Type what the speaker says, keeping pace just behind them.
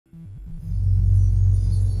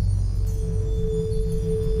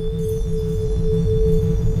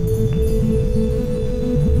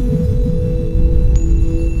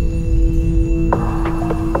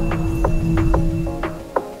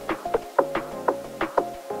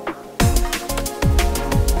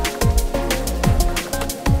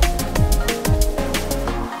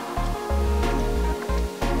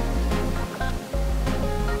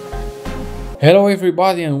Hello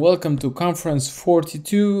everybody and welcome to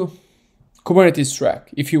Conference42 Kubernetes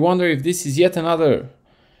track. If you wonder if this is yet another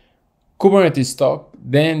Kubernetes talk,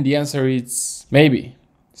 then the answer is maybe.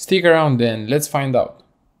 Stick around and let's find out.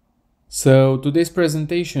 So today's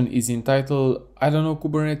presentation is entitled I don't know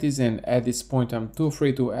Kubernetes, and at this point I'm too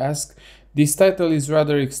afraid to ask. This title is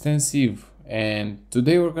rather extensive, and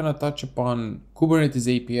today we're gonna touch upon Kubernetes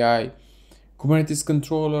API, Kubernetes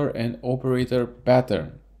controller and operator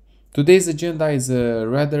pattern. Today's agenda is a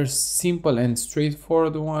rather simple and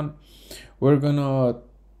straightforward one. We're gonna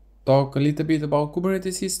talk a little bit about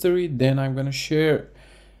Kubernetes history, then I'm gonna share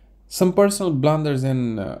some personal blunders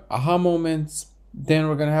and aha moments. Then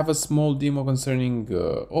we're gonna have a small demo concerning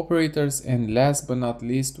operators, and last but not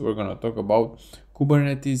least, we're gonna talk about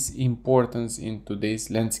Kubernetes importance in today's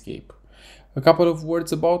landscape. A couple of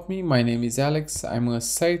words about me. My name is Alex. I'm a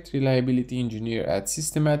site reliability engineer at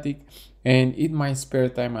Systematic, and in my spare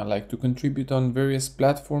time I like to contribute on various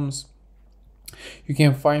platforms. You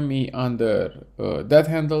can find me under that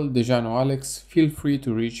handle, Dejanu Alex. Feel free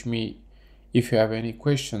to reach me if you have any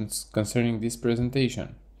questions concerning this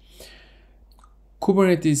presentation.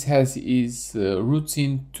 Kubernetes has its roots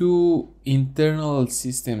in two internal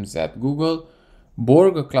systems at Google,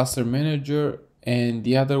 Borg, a cluster manager, and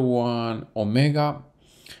the other one, Omega.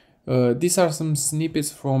 These are some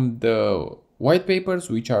snippets from the white papers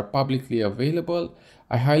which are publicly available.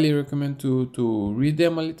 I highly recommend to read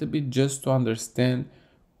them a little bit just to understand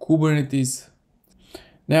Kubernetes.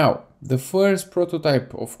 Now, the first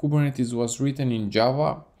prototype of Kubernetes was written in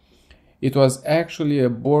Java. It was actually a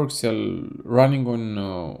Borg cell running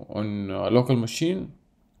on a local machine,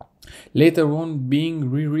 later on being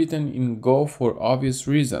rewritten in Go for obvious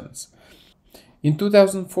reasons. In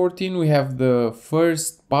 2014, we have the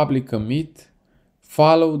first public commit,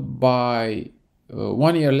 followed by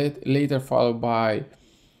 1 year later, followed by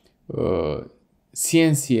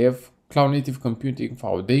CNCF, Cloud Native Computing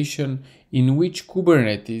Foundation, in which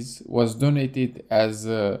Kubernetes was donated as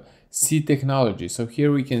a C technology. So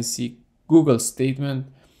here we can see Google's statement.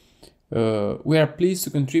 We are pleased to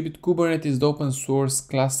contribute Kubernetes the open source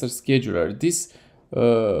cluster scheduler. This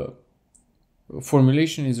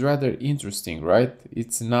formulation is rather interesting, right?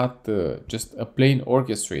 It's not just a plain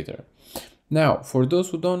orchestrator. Now, for those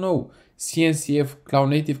who don't know, CNCF, Cloud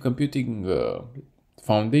Native Computing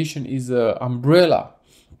Foundation, is an umbrella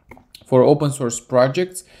for open source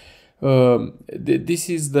projects. This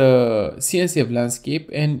is the CNCF landscape,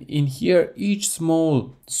 and in here each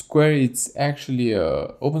small square, it's actually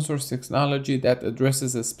a open source technology that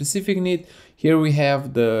addresses a specific need. Here we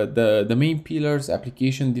have the main pillars: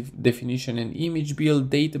 application definition and image build,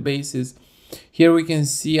 databases. Here we can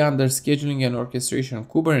see under scheduling and orchestration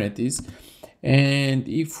Kubernetes. And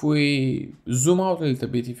if we zoom out a little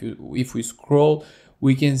bit, if we scroll,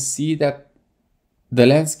 we can see that the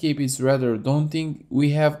landscape is rather daunting.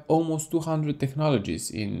 We have almost 200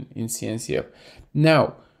 technologies in CNCF.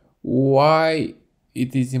 Now, why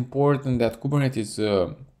it is important that Kubernetes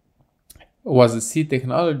was a C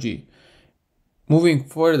technology? Moving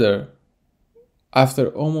further, after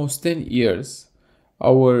almost 10 years,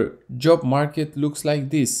 our job market looks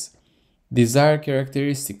like this. Desired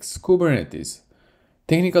characteristics: Kubernetes.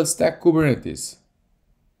 Technical stack: Kubernetes.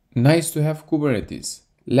 Nice to have Kubernetes.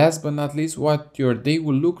 Last but not least, what your day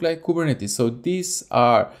will look like: Kubernetes. So these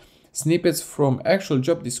are snippets from actual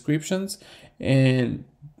job descriptions, and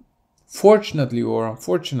fortunately or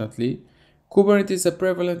unfortunately, Kubernetes is a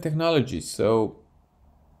prevalent technology, so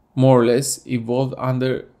more or less evolved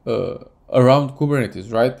under around Kubernetes,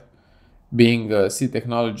 right? Being a C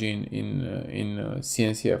technology in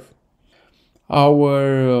CNCF.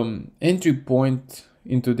 Our entry point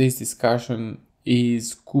in today's discussion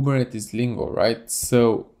is Kubernetes lingo, right?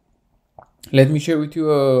 So let me share with you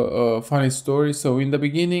a funny story. So in the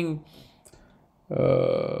beginning,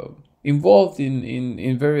 involved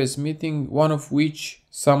in various meetings, one of which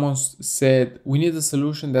someone said, we need a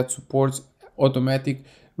solution that supports automatic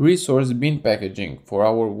resource bin packaging for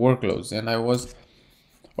our workloads. And I was,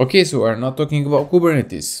 okay, so we're not talking about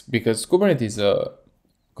Kubernetes, because Kubernetes is a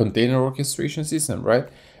container orchestration system, right?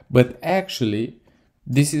 But actually,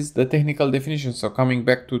 this is the technical definition. So coming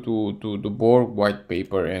back to the Borg white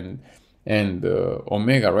paper and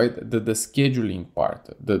Omega, right? The scheduling part,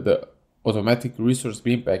 the automatic resource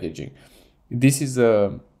bin packaging. This is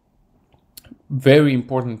a very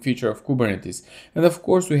important feature of Kubernetes. And of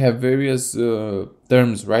course, we have various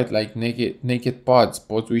terms, right? Like naked pods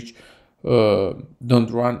which don't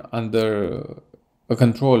run under a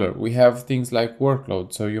controller. We have things like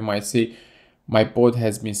workload. So you might say my pod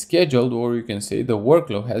has been scheduled, or you can say the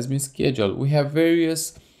workload has been scheduled. We have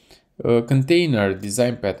various container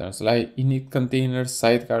design patterns like init containers,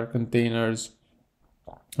 sidecar containers,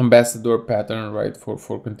 ambassador pattern, right,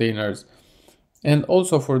 for containers. And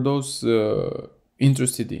also for those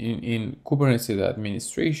interested in Kubernetes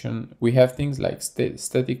administration, we have things like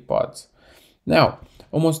static pods. Now,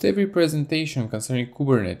 almost every presentation concerning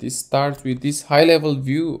Kubernetes starts with this high-level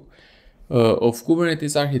view of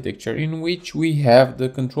Kubernetes architecture, in which we have the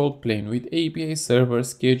control plane with API server,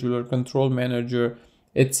 scheduler, control manager,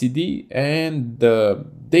 etcd, and the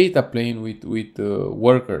data plane with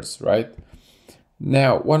workers, right?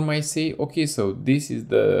 Now, one might say, okay, so this is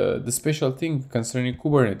the special thing concerning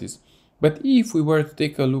Kubernetes. But if we were to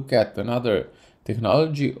take a look at another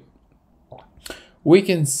technology, we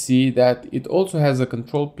can see that it also has a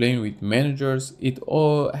control plane with managers. It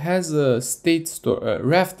all has a state store, a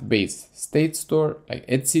Raft-based state store like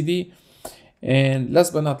etcd. And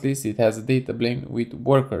last but not least, it has a data plane with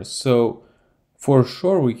workers. So for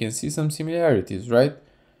sure, we can see some similarities, right?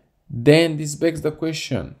 Then this begs the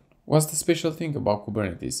question, what's the special thing about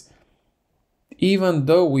Kubernetes? Even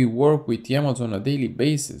though we work with YAMLs on a daily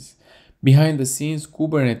basis, behind the scenes,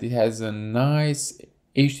 Kubernetes has a nice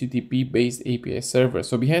HTTP-based API server.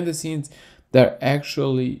 So behind the scenes, there are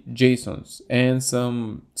actually JSONs and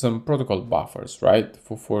some protocol buffers, right,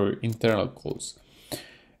 for internal calls.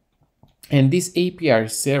 And this API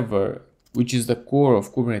server, which is the core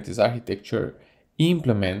of Kubernetes architecture,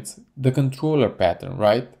 implements the controller pattern,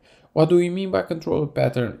 right? What do we mean by controller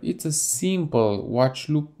pattern? It's a simple watch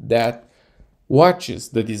loop that watches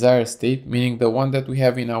the desired state, meaning the one that we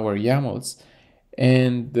have in our YAMLs,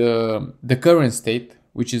 and the current state,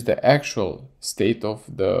 which is the actual state of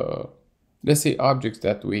the, let's say, objects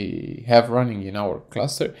that we have running in our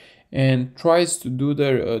cluster, and tries to do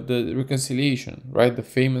the reconciliation, right? The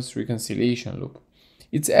famous reconciliation loop.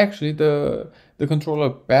 It's actually the controller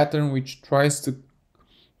pattern which tries to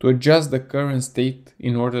adjust the current state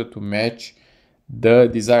in order to match the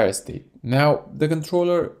desired state. Now, the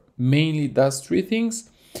controller mainly does three things.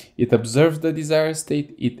 It observes the desired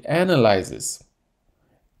state, it analyzes,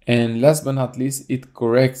 and last but not least, it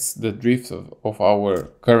corrects the drift of our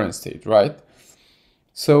current state, right?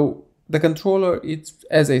 So the controller, it's,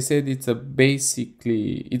 as I said, it's a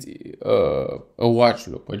watch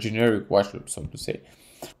loop, a generic watch loop, so to say.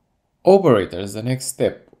 Operators, the next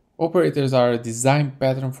step. Operators are a design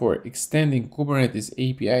pattern for extending Kubernetes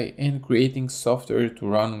API and creating software to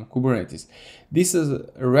run on Kubernetes. This is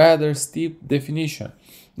a rather steep definition.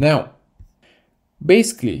 Now,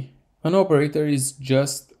 basically, an operator is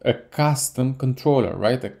just a custom controller,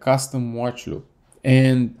 right? A custom watch loop.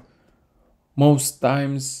 And most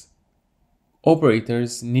times,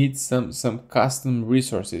 operators need some custom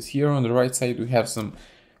resources. Here on the right side, we have some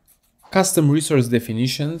custom resource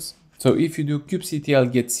definitions. So if you do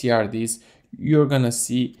kubectl get CRDs, you're gonna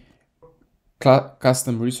see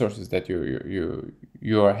custom resources that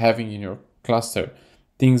you are having in your cluster.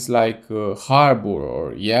 Things like Harbor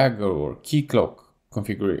or Jaeger or Keycloak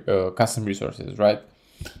custom resources, right?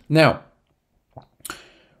 Now,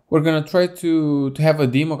 we're gonna try to have a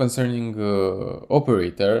demo concerning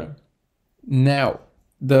operator. Now,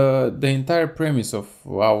 the entire premise of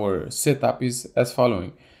our setup is as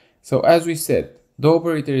following. So as we said, the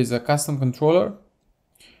operator is a custom controller.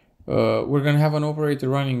 We're gonna have an operator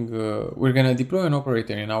running, we're gonna deploy an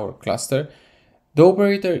operator in our cluster. The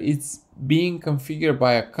operator is being configured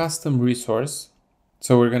by a custom resource.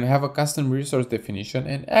 So we're gonna have a custom resource definition,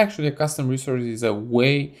 and actually a custom resource is a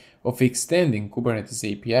way of extending Kubernetes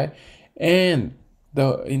API. And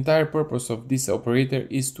the entire purpose of this operator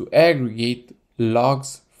is to aggregate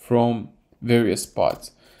logs from various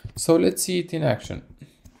pods. So let's see it in action.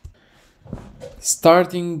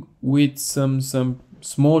 Starting with some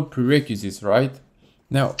small prerequisites, right?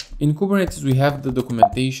 Now, in Kubernetes, we have the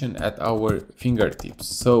documentation at our fingertips.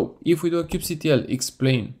 So if we do a kubectl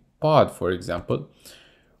explain pod, for example,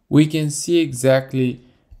 we can see exactly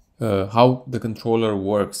how the controller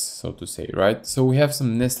works, so to say, right? So we have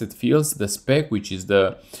some nested fields, the spec, which is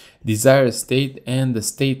the desired state, and the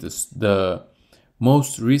status, the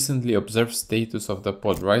most recently observed status of the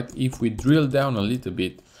pod, right? If we drill down a little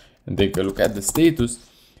bit and take a look at the status,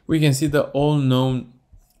 we can see the all known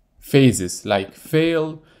phases like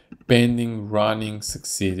fail, pending, running,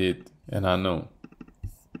 succeeded, and unknown.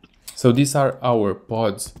 So these are our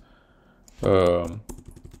pods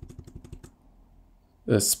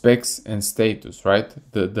specs and status, right?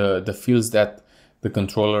 The fields that the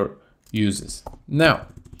controller uses. Now,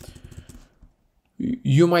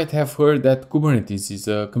 you might have heard that Kubernetes is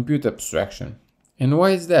a compute abstraction. And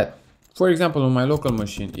why is that? For example, on my local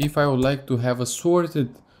machine, if I would like to have a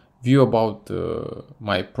sorted view about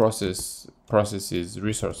my process's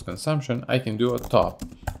resource consumption, I can do a top.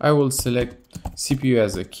 I will select CPU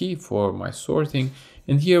as a key for my sorting,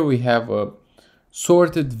 and here we have a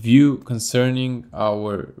sorted view concerning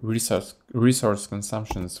our resource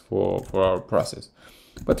consumptions for our process.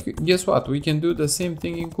 But guess what? We can do the same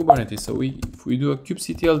thing in Kubernetes. So if we do a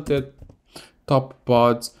kubectl top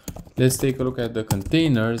pods, let's take a look at the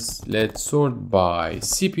containers. Let's sort by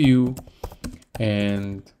CPU,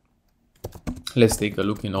 and let's take a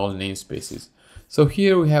look in all namespaces. So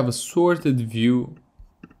here we have a sorted view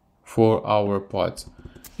for our pods.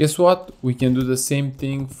 Guess what? We can do the same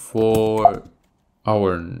thing for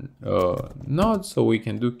our nodes. So we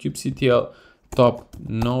can do kubectl top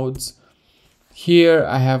nodes. Here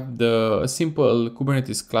I have the simple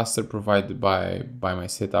Kubernetes cluster provided by my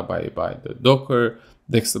setup, by the Docker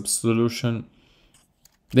desktop solution.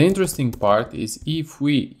 The interesting part is if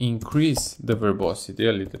we increase the verbosity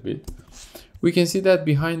a little bit, we can see that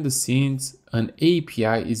behind the scenes an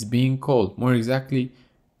API is being called, more exactly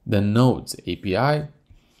the nodes API,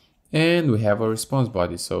 and we have a response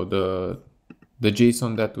body, so the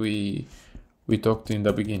JSON that we talked in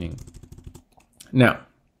the beginning. Now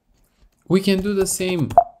we can do the same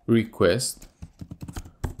request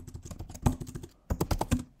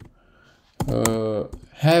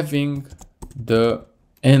having the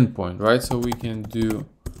endpoint, right? So we can do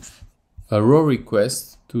a row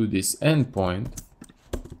request to this endpoint,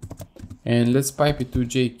 and let's pipe it to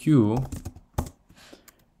JQ.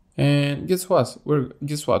 And guess what?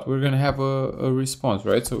 We're gonna have a response,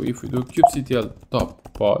 right? So if we do kubectl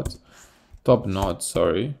top node,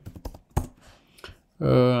 sorry,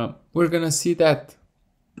 we're gonna see that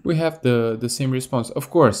we have the same response. Of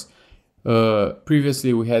course,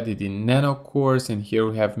 previously we had it in nanocores, and here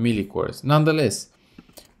we have millicores. Nonetheless,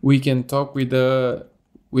 we can talk with the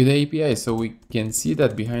API, so we can see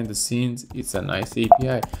that behind the scenes it's a nice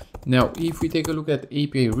API. Now, if we take a look at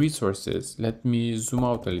API resources, let me zoom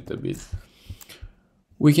out a little bit.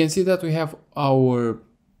 We can see that we have our,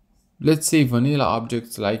 let's say, vanilla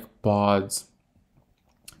objects like pods,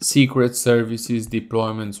 secret services,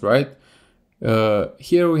 deployments, right?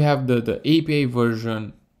 Here we have the API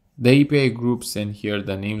version, the API groups, and here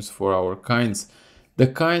the names for our kinds. The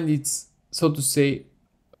kind, it's, so to say,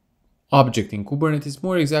 object in Kubernetes,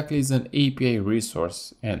 more exactly is an API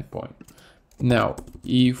resource endpoint. Now,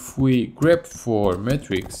 if we grep for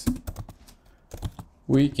metrics,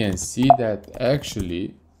 we can see that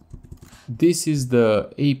actually this is the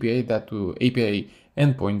API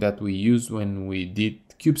endpoint that we used when we did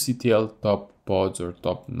kubectl top pods or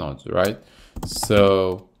top nodes, right?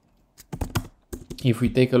 So if we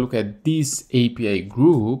take a look at this API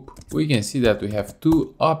group, we can see that we have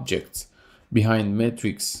two objects behind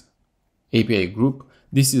metrics API group.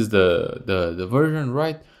 This is the version,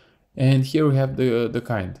 right? And here we have the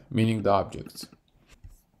kind, meaning the objects.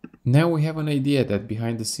 Now we have an idea that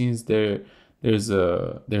behind the scenes there's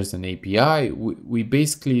an API. We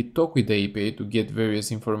basically talk with the API to get various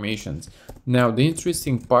informations. Now the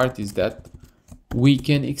interesting part is that we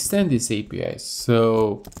can extend this API.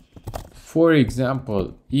 So for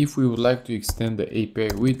example, if we would like to extend the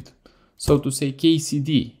API with, so to say,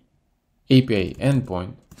 KCD API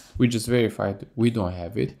endpoint, we just verified we don't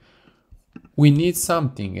have it. We need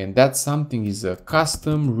something, and that something is a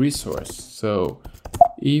custom resource. So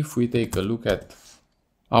if we take a look at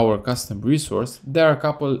our custom resource, there are a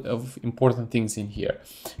couple of important things in here,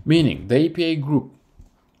 meaning the API group.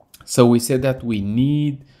 So we said that we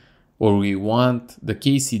need, or we want, the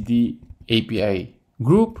KCD API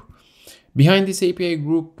group. Behind this API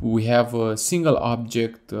group, we have a single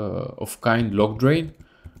object of kind log drain,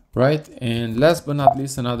 right? And last but not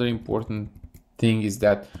least, another important thing is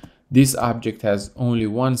that this object has only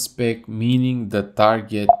one spec, meaning the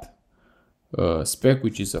target spec,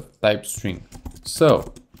 which is of type string.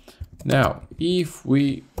 So now if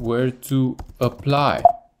we were to apply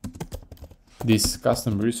this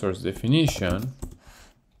custom resource definition,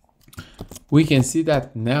 we can see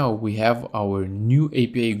that now we have our new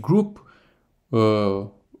API group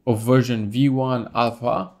of version v1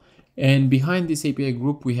 alpha, and behind this API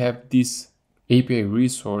group we have this API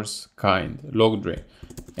resource kind log drain.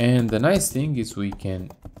 And the nice thing is we can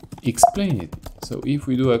explain it. So if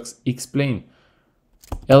we do explain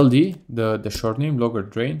LD, the short name logger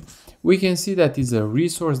drain, we can see that it's a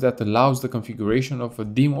resource that allows the configuration of a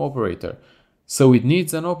dim operator. So it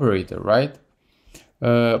needs an operator, right?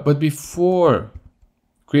 But before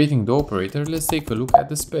creating the operator, let's take a look at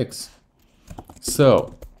the specs.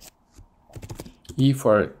 So if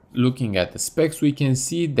we're looking at the specs, we can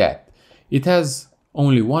see that it has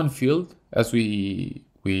only one field, as we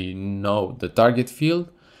know, the target field,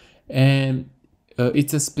 and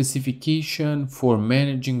it's a specification for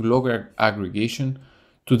managing log aggregation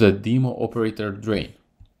to the demo operator drain.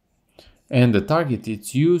 And the target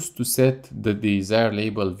is used to set the desired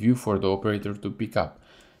label view for the operator to pick up.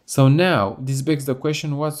 So now this begs the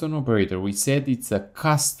question, what's an operator? We said it's a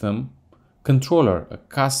custom controller, a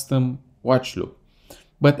custom watch loop.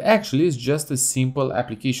 But actually it's just a simple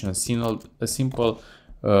application, a simple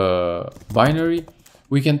binary.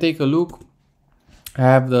 We can take a look. I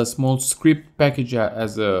have the small script package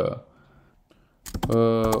as a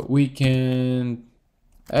we can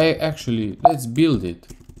actually let's build it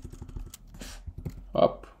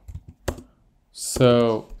up.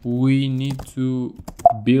 So we need to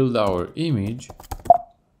build our image.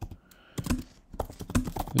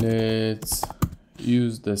 Let's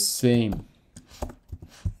use the same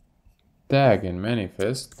tag and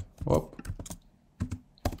manifest. Whoop.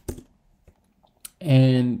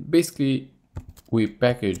 And basically we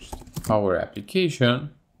packaged our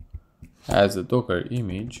application as a Docker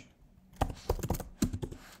image,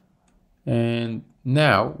 and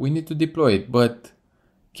now we need to deploy it. But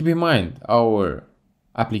keep in mind, our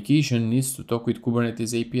application needs to talk with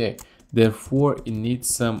Kubernetes API, therefore it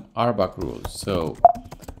needs some RBAC rules. So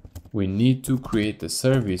we need to create a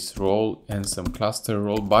service role and some cluster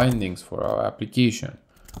role bindings for our application.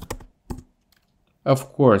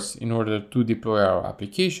 Of course, in order to deploy our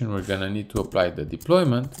application, we're gonna need to apply the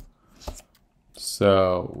deployment.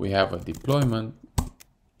 So we have a deployment,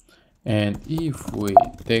 and if we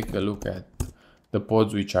take a look at the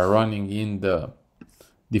pods which are running in the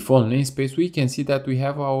default namespace, we can see that we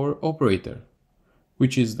have our operator,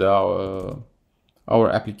 which is our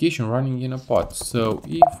application running in a pod. So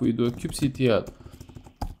if we do a kubectl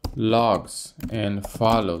logs and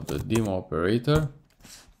follow the demo operator,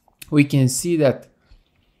 we can see that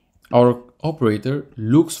our operator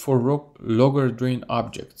looks for logger drain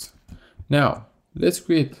objects. Now let's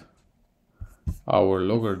create our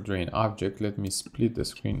logger drain object. Let me split the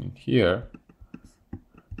screen in here.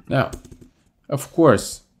 Now, of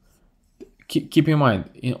course, keep in mind,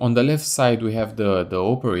 on the left side we have the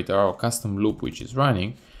operator, our custom loop, which is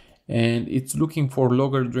running, and it's looking for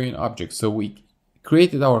logger drain objects. So we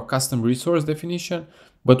created our custom resource definition,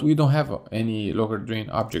 but we don't have any logger drain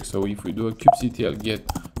object. So if we do a kubectl get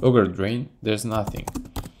logger drain, there's nothing.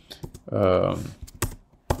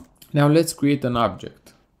 Now let's create an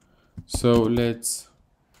object. So let's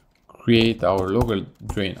create our logger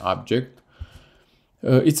drain object.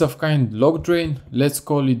 It's of kind log drain. Let's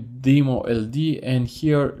call it demo LD, and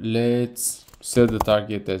here let's set the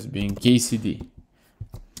target as being KCD.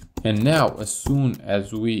 And now as soon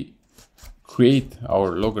as we create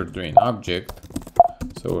our logger drain object,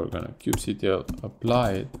 so we're gonna kubectl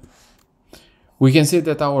apply it, we can see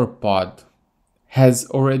that our pod has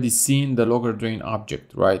already seen the logger drain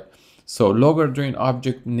object, right? So logger drain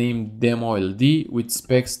object named demo LD with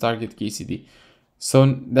specs target KCD.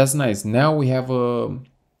 So that's nice. Now we have a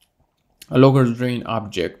logger drain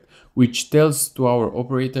object which tells to our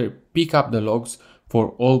operator pick up the logs for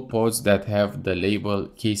all pods that have the label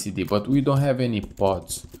KCD, but we don't have any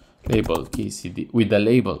pods label KCD with the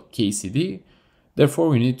label KCD. Therefore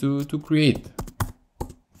we need to create.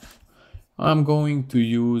 I'm going to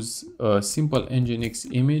use a simple nginx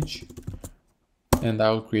image, and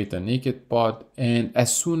I'll create a naked pod, and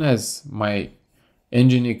as soon as my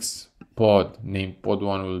nginx pod named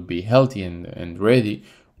pod1 will be healthy and ready,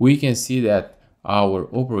 we can see that our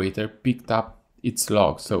operator picked up its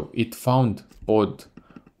log. So it found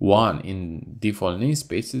pod1 in default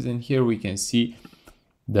namespaces, and here we can see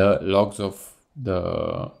the logs of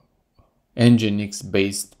the nginx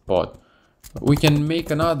based pod. We can make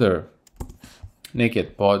another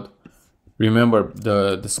naked pod. Remember,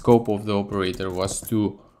 the scope of the operator was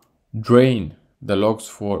to drain the logs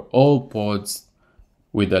for all pods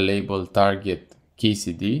with the label target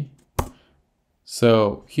KCD.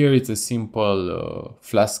 So here it's a simple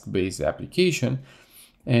Flask based application,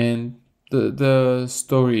 and the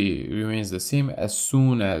story remains the same. As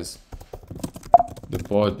soon as the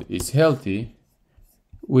pod is healthy,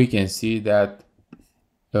 we can see that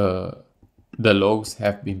the logs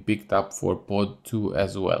have been picked up for pod 2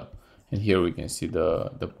 as well. And here we can see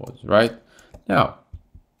the pods, right? Now,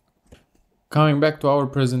 coming back to our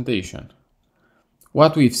presentation,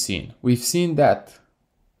 what we've seen that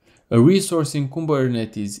a resource in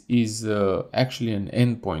Kubernetes is actually an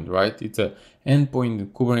endpoint, right? It's an endpoint in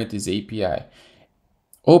Kubernetes API.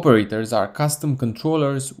 Operators are custom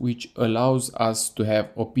controllers which allows us to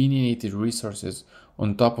have opinionated resources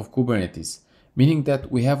on top of Kubernetes, meaning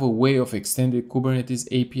that we have a way of extended Kubernetes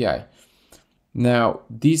API. Now,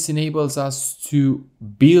 this enables us to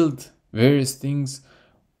build various things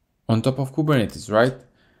on top of Kubernetes, right?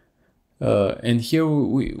 And here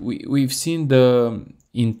we've seen the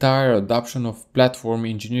entire adoption of platform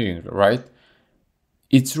engineering, right?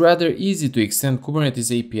 It's rather easy to extend Kubernetes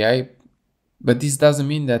API, but this doesn't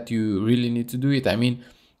mean that you really need to do it. I mean,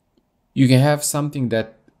 you can have something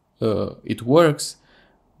that it works,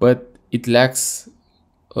 but it lacks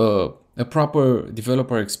a proper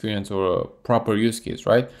developer experience or a proper use case,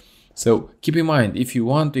 right? So keep in mind, if you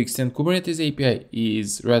want to extend Kubernetes API,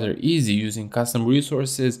 is rather easy using custom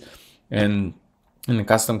resources and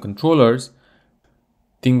custom controllers.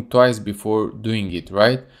 Think twice before doing it,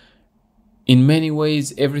 right? In many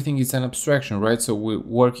ways, everything is an abstraction, right? So we're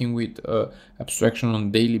working with abstraction on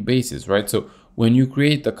a daily basis, right? So when you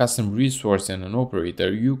create a custom resource and an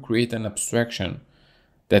operator, you create an abstraction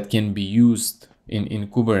that can be used in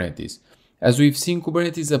Kubernetes. As we've seen,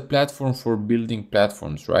 Kubernetes is a platform for building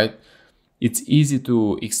platforms, right? It's easy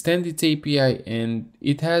to extend its API, and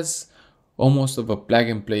it has almost of a plug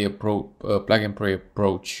and play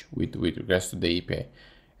approach with regards to the API.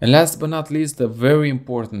 And last but not least, the very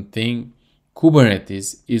important thing,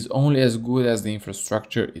 Kubernetes is only as good as the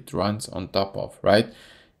infrastructure it runs on top of, right?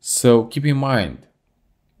 So keep in mind,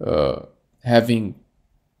 having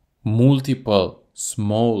multiple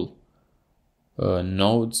small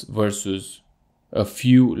nodes versus a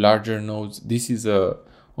few larger nodes, this is a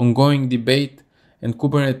ongoing debate, and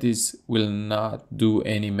Kubernetes will not do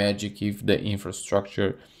any magic if the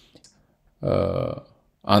infrastructure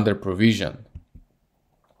under provision.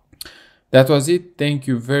 That was it. Thank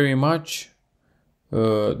you very much.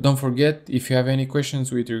 Don't forget, if you have any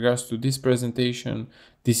questions with regards to this presentation,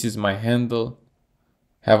 this is my handle.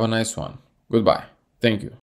 Have a nice one. Goodbye. Thank you.